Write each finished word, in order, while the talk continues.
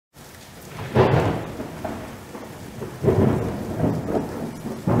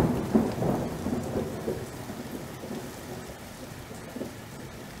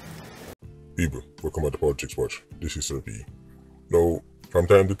Welcome to the Politricks Watch. This is Sir P. Now, from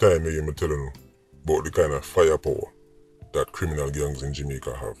time to time, I am telling you about the kind of firepower that criminal gangs in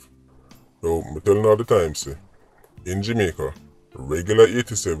Jamaica have. Now, I'm telling all the time, say, in Jamaica, regular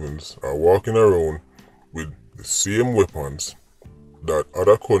 87s are walking around with the same weapons that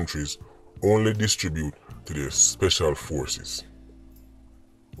other countries only distribute to their special forces.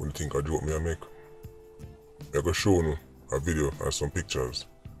 What do you think a joke me I make? I'm going to show you a video and some pictures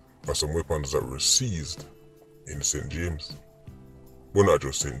of some weapons that were seized in St. James. But not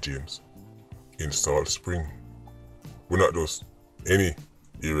just St. James, in Salt Spring. But not just any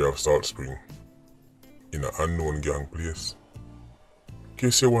area of Salt Spring, in an unknown gang place. In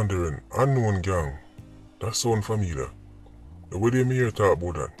case you're wondering, unknown gang, that sound familiar. The way they hear talk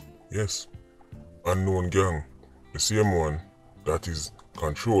about that, yes, unknown gang, the same one that is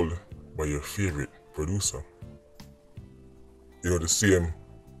controlled by your favorite producer. You know, the same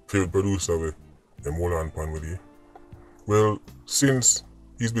favorite producer with them hold on pan with you. Well, since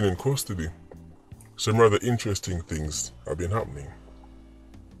he's been in custody, some rather interesting things have been happening.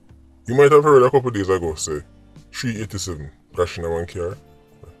 You might have heard a couple days ago, say, 387 crashing in one car.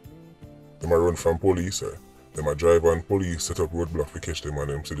 Them a run from police, them a drive on police, set up roadblock to catch them and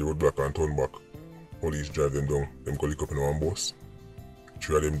them see the roadblock and turn back. Police drive them down, them go lick up in one bus.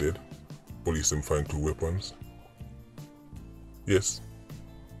 3 of them dead. Police them find 2 weapons. Yes,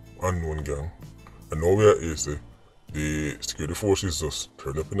 unknown gang. And now we are here, say, the security forces just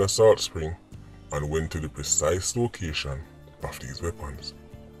turned up in a Salt Spring and went to the precise location of these weapons.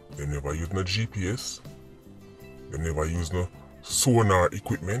 They never used no GPS. They never used no sonar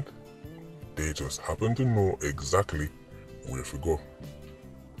equipment. They just happen to know exactly where to go.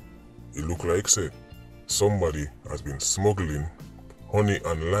 It look like, say, somebody has been smuggling honey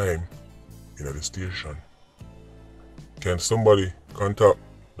and lime in the station. Can somebody contact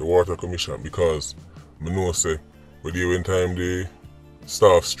the Water Commission? Because I know, say, when time the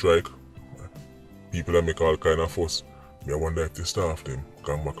staff strike, people that make all kind of fuss. I wonder if the staff them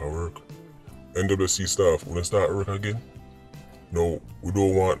come back and work. NWC staff wouldn't start work again. No, we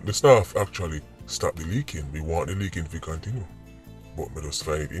don't want the staff actually stop the leaking. We want the leaking to continue. But I just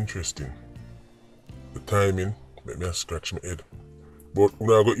find it interesting. The timing make me scratch my head. But when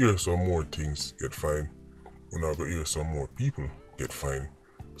I go hear some more things get fine. When I go hear some more people get fine.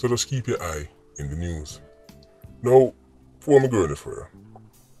 So just keep your eye in the news. Now, before I go any further,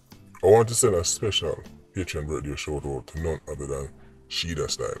 I want to send a special Patreon birthday shout out to none other than Sheeda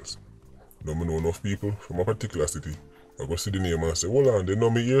Styles. Now, I know enough people from a particular city. I go see the name and say, hold on, they know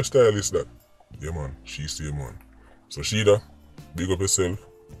me hairstylist that. Yeah man, she say man. So Sheeda, big up yourself.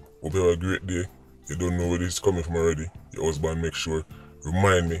 Hope you have a great day. You don't know where this is coming from already. Your husband make sure,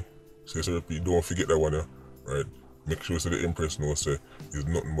 remind me. Say so repeat, don't forget that one, right? Make sure so the Empress knows say it's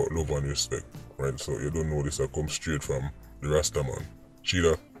nothing but love and respect. Right? So you don't know this will come straight from the Rasta man.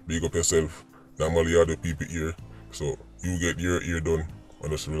 Sheeda, big up yourself. Normally other people here. So you get your ear done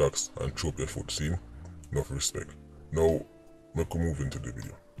and just relax and throw up your foot. See? Enough respect. Now, we can move into the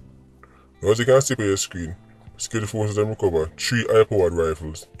video. Now, as you can see on your screen, security forces have recovered 3 high-powered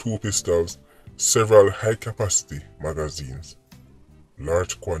rifles, 2 pistols, several high-capacity magazines,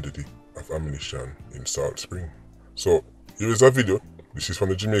 large quantity of ammunition in Salt Spring. So, here is a video. This is from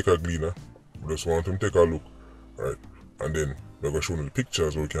the Jamaica Gleaner. We just want to take a look, right? And then we're going to show you the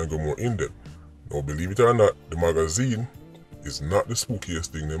pictures where we can go more in depth. Now, believe it or not, the magazine is not the spookiest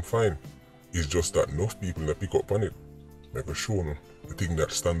thing them find. It's just that enough people that pick up on it. I'm going to show you the thing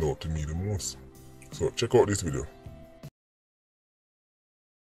that stands out to me the most. So, check out this video.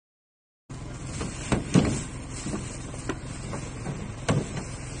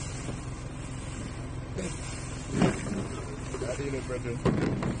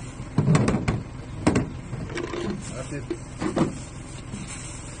 That's it.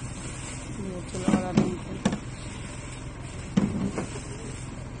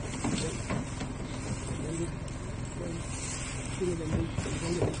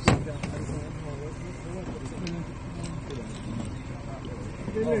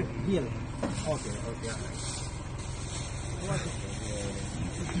 Here. Okay.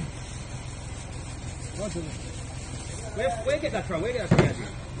 Where get that from? Where get that from?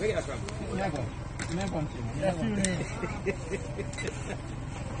 Where get that from?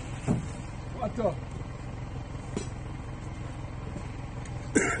 What up?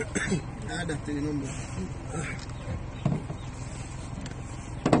 Add that to the number.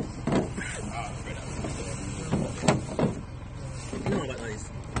 You know about nice.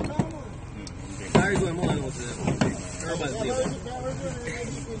 There is one more than what's herbal flavor.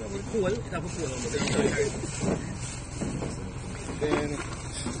 Cool, it have a cool on the Then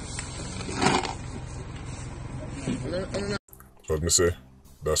say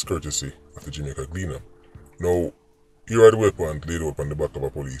that's courtesy of the Jamaica Gleaner. Now, here are the weapons laid out on the back of a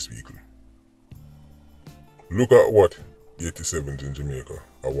police vehicle. Look at what 87s in Jamaica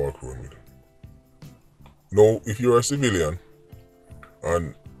are walk around with. Now, if you're a civilian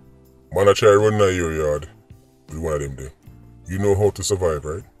and man a try run in your yard with one of them there, you know how to survive,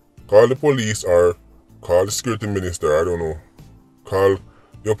 right? Call the police or call the security minister, I don't know. Call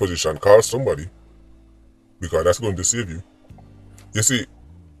the opposition, call somebody. Because that's going to save you. You see,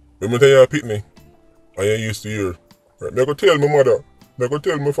 when I tell you a pitney, and you used to hear, right, I go tell my mother, I go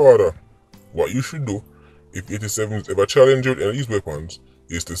tell my father, what you should do if 87s ever challenge you with any of these weapons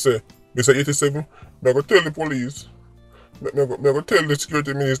is to say, Mr. 87, I go tell the police, I go tell the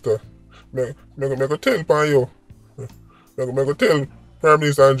security minister, I go tell Panyo, I go tell Prime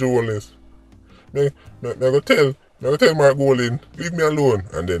Minister Andrew Wallace, I go tell Mark Golding, leave me alone.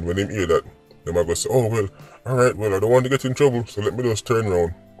 And then when they hear that, they might go say, oh well, alright, well I don't want to get in trouble, so let me just turn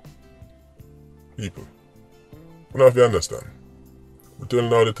around. People, you know if you understand, we're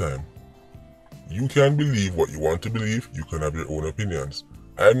telling all the time, you can believe what you want to believe, you can have your own opinions.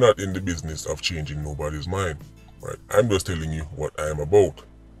 I'm not in the business of changing nobody's mind, right? I'm just telling you what I am about.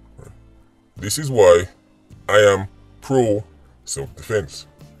 Right? This is why I am pro self-defense.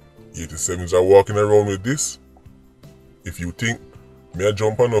 87s are walking around with this. If you think me I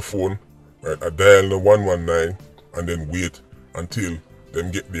jump on a phone, right, I dial the 119 and then wait until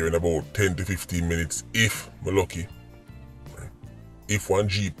them get there in about 10 to 15 minutes if I'm lucky. Right? If one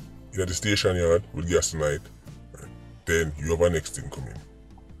jeep in the station yard with gas tonight, right, then you have a next thing coming.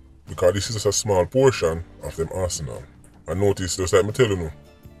 Because this is just a small portion of them arsenal. And notice, just like I tell you,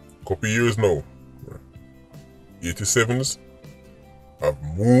 couple years now, right, 87s have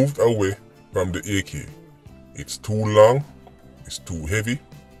moved away from the AK. It's too long, it's too heavy,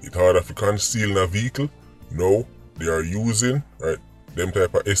 it's harder to conceal in a vehicle. Now they are using, right, them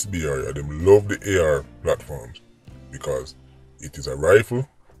type of SBR, them love the AR platforms because it is a rifle,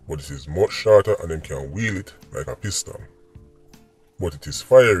 but it is much shorter and them can wheel it like a pistol. But it is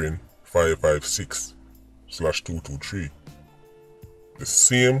firing 5.56/223. The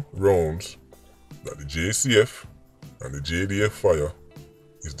same rounds that the JCF and the JDF fire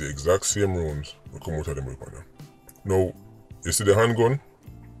is the exact same rounds that come out of them weapon. Now, you see the handgun?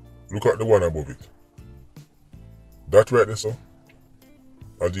 Look at the one above it. That right there, so,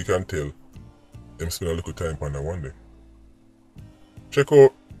 as you can tell, them spend a little time on that one day. Check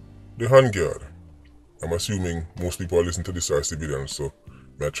out the handguard. I'm assuming most people are listening to this are civilians, so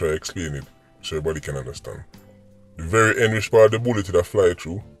I try to explain it so everybody can understand. The very end which part of the bullet that fly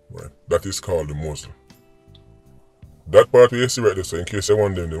through, right, that is called the muzzle. That part where you see right there, so in case you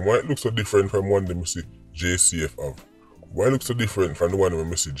wonder them, why it looks so different from one them you see JCF of? Why it looks so different from the one that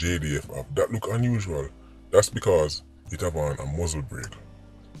we see JDF of? That look unusual. That's because it have on a muzzle brake.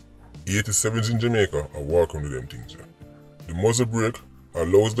 87s in Jamaica are walking with them things. Yeah. The muzzle brake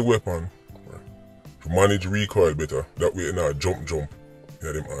allows the weapon, right, to manage recoil better. That way it not jump in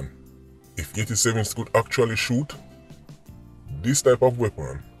them hand. If 87s could actually shoot, this type of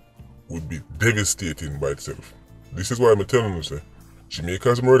weapon would be devastating by itself. This is why I'm telling you, say,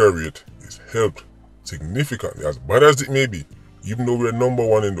 Jamaica's murder rate is helped significantly, as bad as it may be, even though we're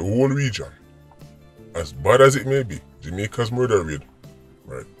 #1 in the whole region. As bad as it may be, Jamaica's murder rate,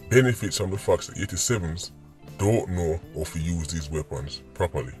 right, benefits from the fact that 87s don't know how to use these weapons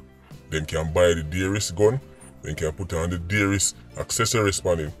properly. They can buy the dearest gun, they can put on the dearest accessory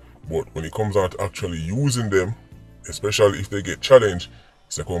spanning, but when it comes out to actually using them, especially if they get challenged,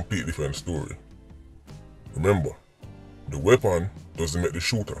 it's a complete different story. Remember, the weapon doesn't make the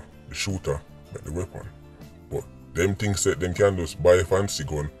shooter make the weapon. But them things that them can just buy a fancy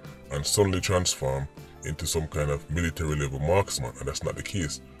gun and suddenly transform into some kind of military level marksman, and that's not the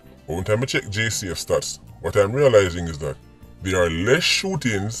case. But when time I check JCF stats, what I'm realizing is that there are less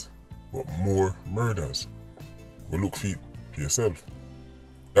shootings but more murders. Well, look for yourself.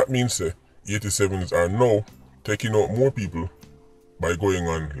 That means 87s are now taking out more people by going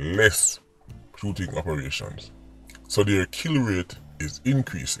on less shooting operations. So their kill rate is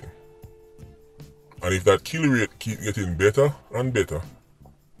increasing. And if that kill rate keeps getting better and better,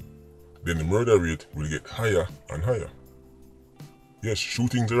 then the murder rate will get higher and higher. Yes,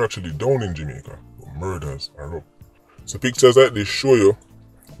 shootings are actually down in Jamaica, but murders are up. So pictures like this show you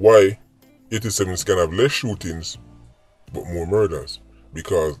why 87s can have less shootings but more murders.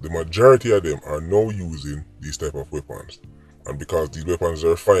 Because the majority of them are now using these type of weapons. And because these weapons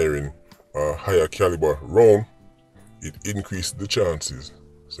are firing a higher caliber round, it increases the chances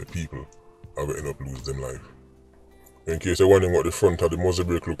so people are going to end up losing them life. In case you're wondering what the front of the muzzle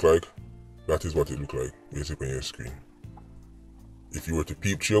brake look like, that is what it look like. You see it on your screen. If you were to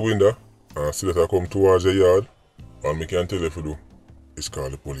peep through your window and see that I come towards your yard, all me can tell you to do is call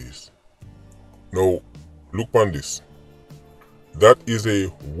the police. Now, look on this. That is a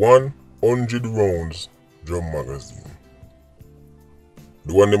 100 rounds drum magazine.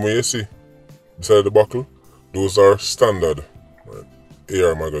 The one them you see beside the buckle, those are standard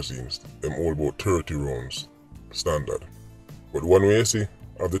AR magazines. Them all about 30 rounds standard. But the one you see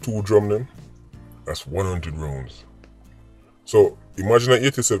of the two drum them, that's 100 rounds. So imagine an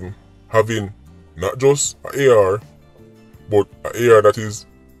 87 having not just an AR, but an AR that is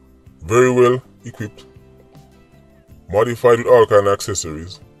very well equipped, modified with all kind of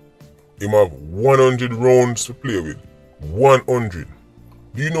accessories. Him have 100 rounds to play with. 100.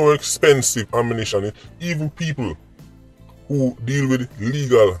 Do you know how expensive ammunition is? Even people who deal with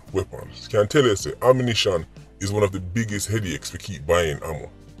legal weapons can tell us that ammunition is one of the biggest headaches to keep buying ammo.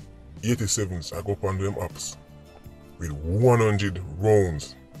 87s I go up on them apps with 100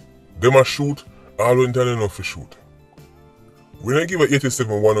 rounds. Them a shoot all when tell enough to shoot. When I give a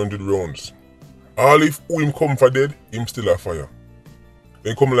 87 100 rounds, all if who him come for dead, him still a fire.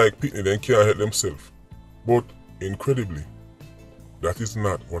 Then come like Pitney, then can't help themselves. But incredibly, that is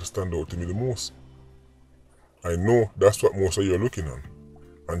not what stand out to me the most. I know that's what most of you are looking on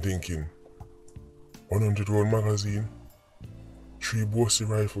and thinking, 100 round magazine, 3 Bossy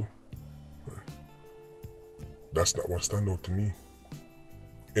rifle. That's not what stand out to me.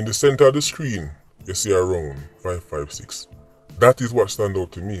 In the center of the screen, you see a round 5.56. That is what stand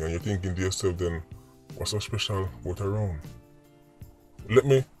out to me, and you're thinking to yourself then, what's so special about a round? Let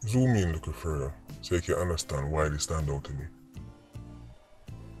me zoom in a little further so you can understand why they stand out to me.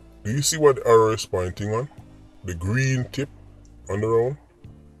 Do you see what the arrow is pointing on? The green tip on the round?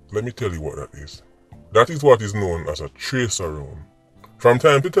 Let me tell you what that is. That is what is known as a tracer round. From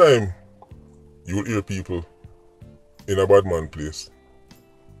time to time, you will hear people in a bad man place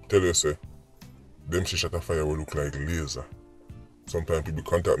tell you say, them she shot a fire will look like laser. Sometimes people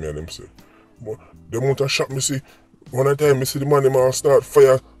contact me and them say, the amount of shot me see, one time me see the man them all start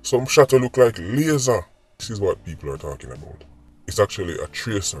fire, some shot will look like laser. This is what people are talking about. It's actually a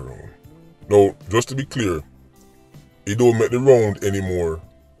tracer round. Now, just to be clear, it don't make the round any more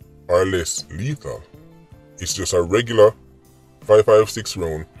or less lethal. It's just a regular 5.56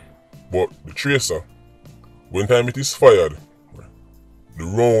 round, but the tracer, when time it is fired, the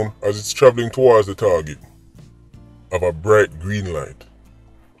round as it's traveling towards the target have a bright green light.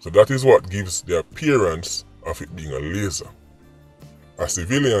 So that is what gives the appearance of it being a laser. A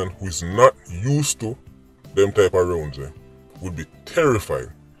civilian who is not used to them type of rounds would be terrified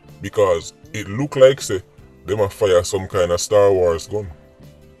because it look like say them a fire some kind of Star Wars gun.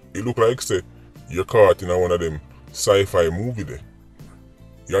 It look like say you're caught in one of them sci-fi movie there.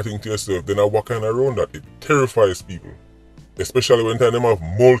 You think to yourself, then what kind of round that? It terrifies people. Especially when them have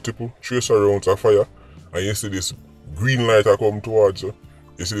multiple tracer rounds of fire and you see this green light that come towards you,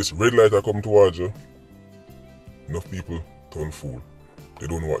 you see this red light that come towards you. Enough people turn fool. They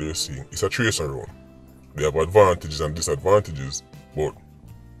don't know what they're seeing. It's a tracer round. They have advantages and disadvantages, but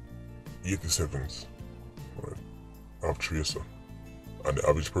 87s have tracer. And the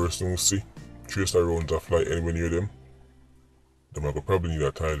average person who see tracer rounds that fly anywhere near them, they might probably need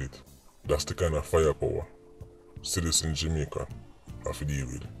a toilet. That's the kind of firepower citizens Jamaica have to deal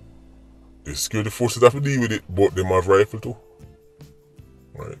with. The security forces have to deal with it, but they have rifle too.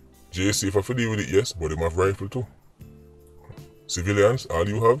 Right. JCF have to deal with it, yes, but they have rifle too. Civilians, all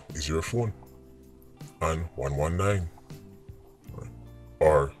you have is your phone and 119. Right.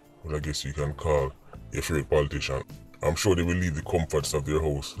 Or, well, I guess you can call your favorite politician. I'm sure they will leave the comforts of their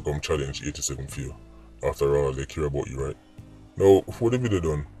house to come challenge 87 for you. After all, they care about you, right? Now, before the video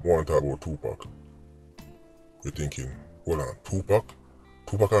done, I want to talk about Tupac. You're thinking, hold on, Tupac?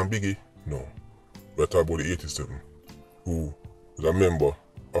 Tupac and Biggie? No. We're talking about the 87, who is a member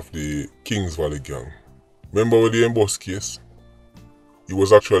of the Kings Valley gang. Remember with the emboss case? He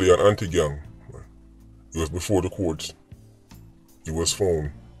was actually an anti-gang. It was before the courts. He was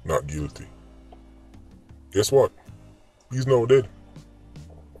found not guilty. Guess what? He's now dead.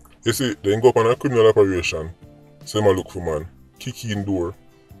 You see, they go up on a criminal operation, say them look for man, kick in door.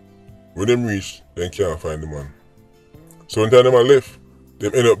 When them reach, they can't find the man. So when them left,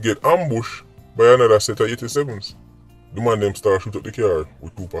 them end up get ambushed by another set of 87s. The man them start shoot up the car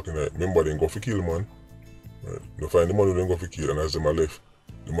with Tupac in it. Remember them go for kill man. Right. They find the man who them go for kill, and as them left,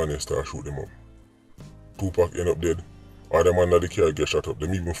 the man them start shoot them up. Tupac end up dead. Or the man that the car get shot up.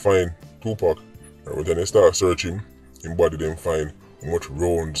 Them even find Tupac. And when they start searching, him body them find how much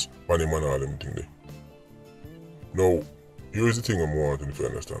rounds on him and all them thing there. Now, here is the thing I'm wanting to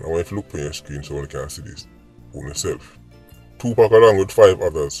understand. I want you to look on your screen so you can see this for yourself. Tupac, along with 5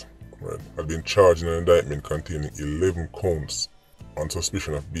 others, right, had been charged in an indictment containing 11 counts on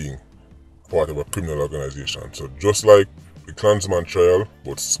suspicion of being part of a criminal organization. So just like the Klansman trial,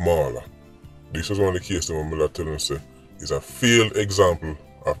 but smaller. This was one of the cases where Miller telling us is a failed example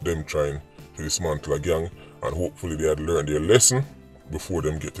of them trying to dismantle a gang, and hopefully they had learned their lesson before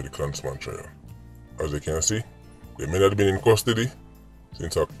them get to the Klansman trial. As you can see, the men had been in custody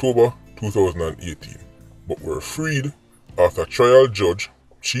since October 2018, but were freed after trial judge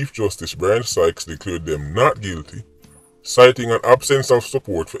Chief Justice Brian Sykes declared them not guilty, citing an absence of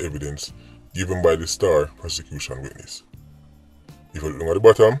support for evidence given by the star prosecution witness. If you look at the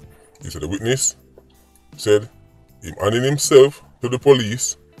bottom, you see the witness said him handing himself to the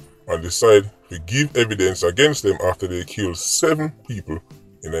police and decide to give evidence against them after they killed 7 people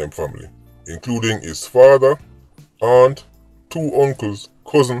in their family, including his father, aunt, 2 uncles,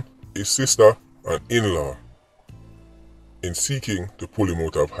 cousin, his sister, and in-law, in seeking to pull him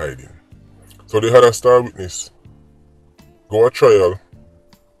out of hiding. So they had a star witness go a trial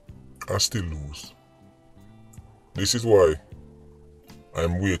and still lose. This is why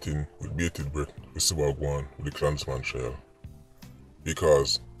I'm waiting with bated breath to see what go on with the Klansman trial.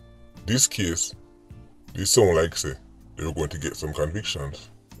 Because this case, this sound like say they were going to get some convictions.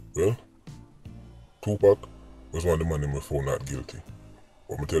 Well, Tupac was one of the men who were found not guilty.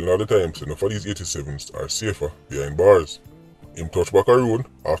 But I'm telling you all the time, so enough of these 87s are safer behind bars. Him touch back a road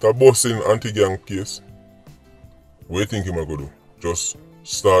after busting anti-gang case. What do you think him a go do? Just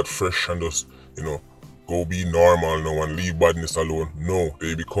start fresh and just, go be normal now and leave badness alone? No,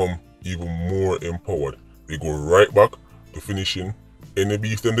 they become even more empowered. They go right back to finishing any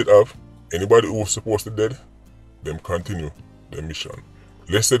beef them did have. Anybody who was supposed to dead, them continue their mission.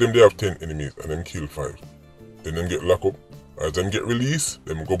 Let's say them they have 10 enemies and them kill 5. Then them get locked up. As them get released,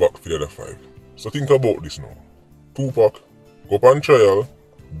 them go back for the other 5. So think about this now. Tupac go up on trial,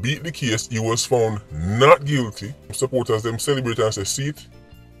 beat the case, he was found not guilty. Supporters them celebrate and say, see it?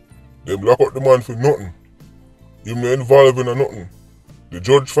 Them lock up the man for nothing. He not involved in nothing. The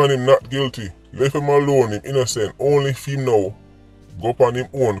judge found him not guilty, left him alone, him innocent, only if him now go upon him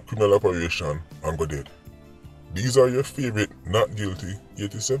own criminal operation and go dead. These are your favorite not guilty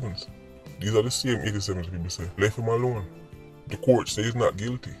 87s. These are the same 87s people say, left him alone. The court says he's not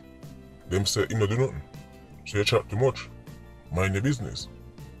guilty. Them say he not do nothing. So you chat too much. Mind your business.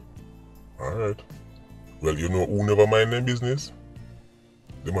 Alright. Well, you know who never mind their business?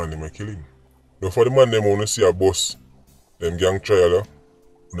 The man them a kill him. Now for the man them wanna see a boss, them gang trial, you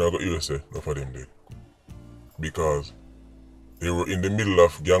know I got hear say, no for them dead. Because they were in the middle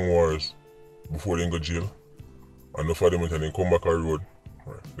of gang wars before they go jail. And no for them until they come back on road.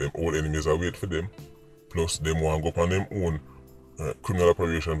 Right. Them old enemies are wait for them. Plus them want to go on them own criminal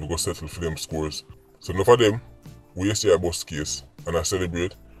operation to go settle for them scores. So no for them, we see a boss case and I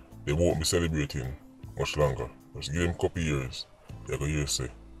celebrate, they won't be celebrating much longer. Just give them a couple years. They're going to hear say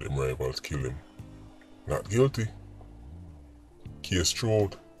them rivals kill them. Not guilty. Case thrown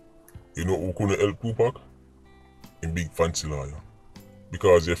out. You know who couldn't help Tupac? In big fancy lawyer.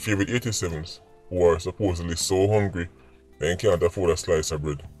 Because your favorite 87s who are supposedly so hungry and can't afford a slice of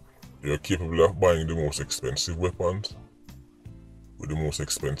bread, you're capable of buying the most expensive weapons, with the most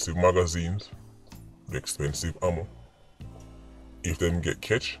expensive magazines, the expensive ammo. If them get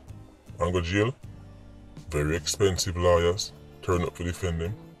catch and go jail, very expensive lawyers turn up to defend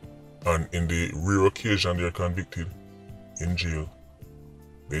them, and in the rare occasion they are convicted in jail,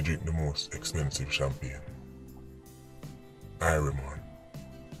 they drink the most expensive champagne. Irie man,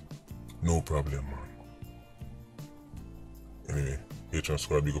 no problem man. Anyway, Patreon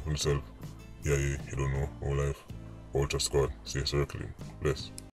squad big up himself. Yeah, you don't know, whole life. Ultra squad, stay circling. Bless.